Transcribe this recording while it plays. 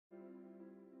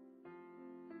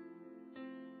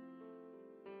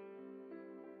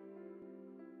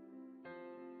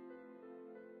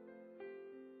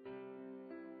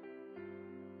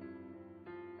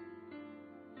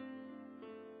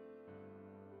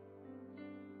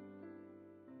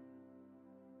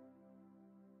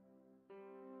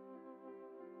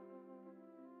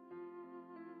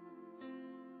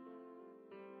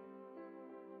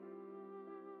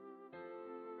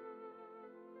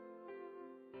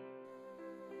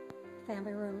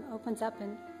family room opens up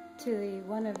into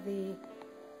one of the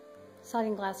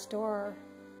sliding glass door.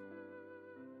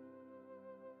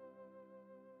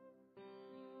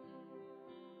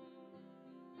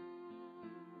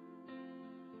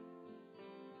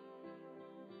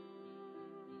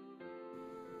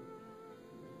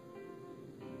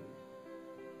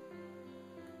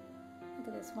 Look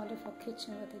at this wonderful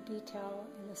kitchen with the detail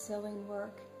in the ceiling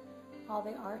work, all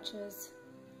the arches,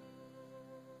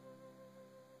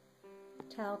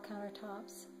 tile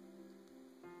countertops,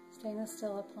 stainless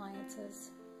steel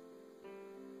appliances,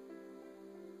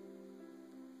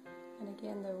 and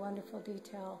again the wonderful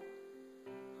detail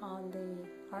on the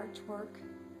archwork,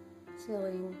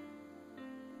 ceiling,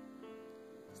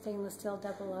 stainless steel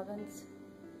double ovens.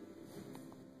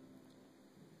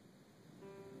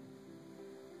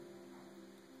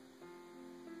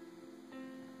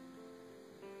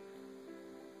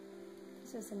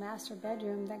 This is the master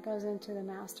bedroom that goes into the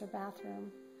master bathroom.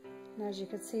 And as you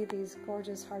can see, these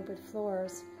gorgeous hardwood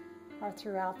floors are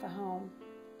throughout the home.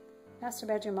 Master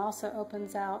bedroom also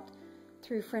opens out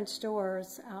through French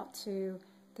doors out to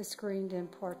the screened-in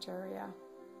porch area.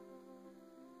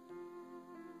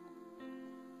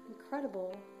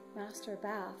 Incredible master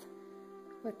bath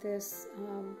with this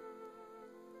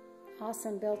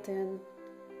awesome built-in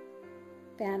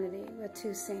vanity with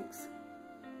 2 sinks.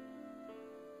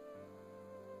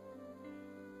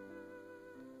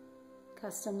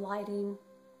 Custom lighting,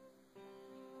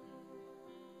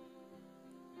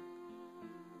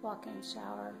 walk-in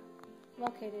shower.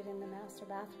 Located in the master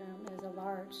bathroom is a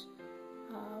large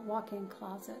walk-in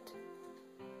closet.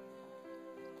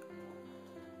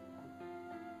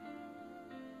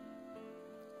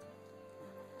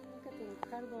 Look at the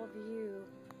incredible view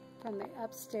from the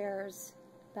upstairs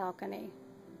balcony.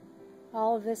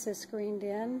 All of this is screened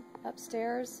in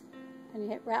upstairs,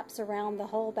 and it wraps around the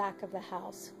whole back of the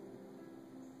house.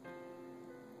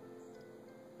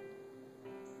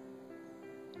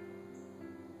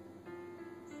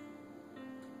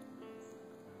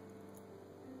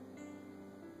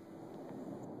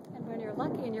 When you're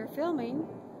lucky and you're filming,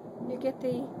 you get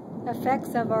the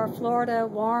effects of our Florida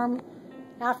warm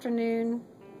afternoon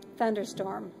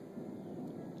thunderstorm.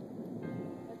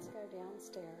 Let's go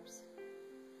downstairs.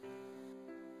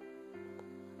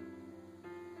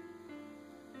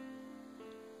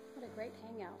 What a great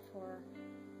hangout for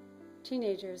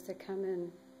teenagers to come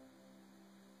and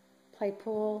play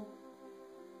pool.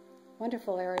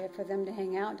 Wonderful area for them to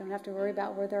hang out. Don't have to worry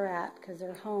about where they're at because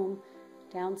they're home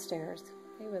downstairs.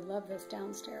 They would love this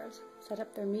downstairs. Set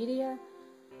up their media,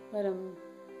 let them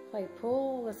play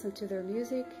pool, listen to their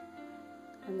music,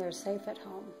 and they're safe at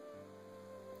home.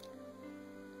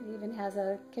 It even has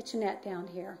a kitchenette down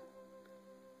here.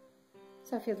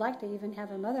 So if you'd like to even have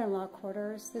a mother-in-law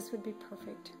quarters, this would be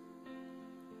perfect.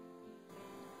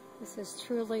 This is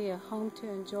truly a home to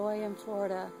enjoy in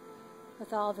Florida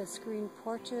with all the screened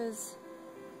porches,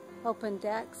 open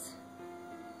decks,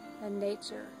 and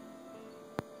nature.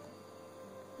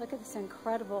 Look at this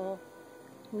incredible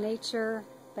nature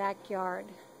backyard.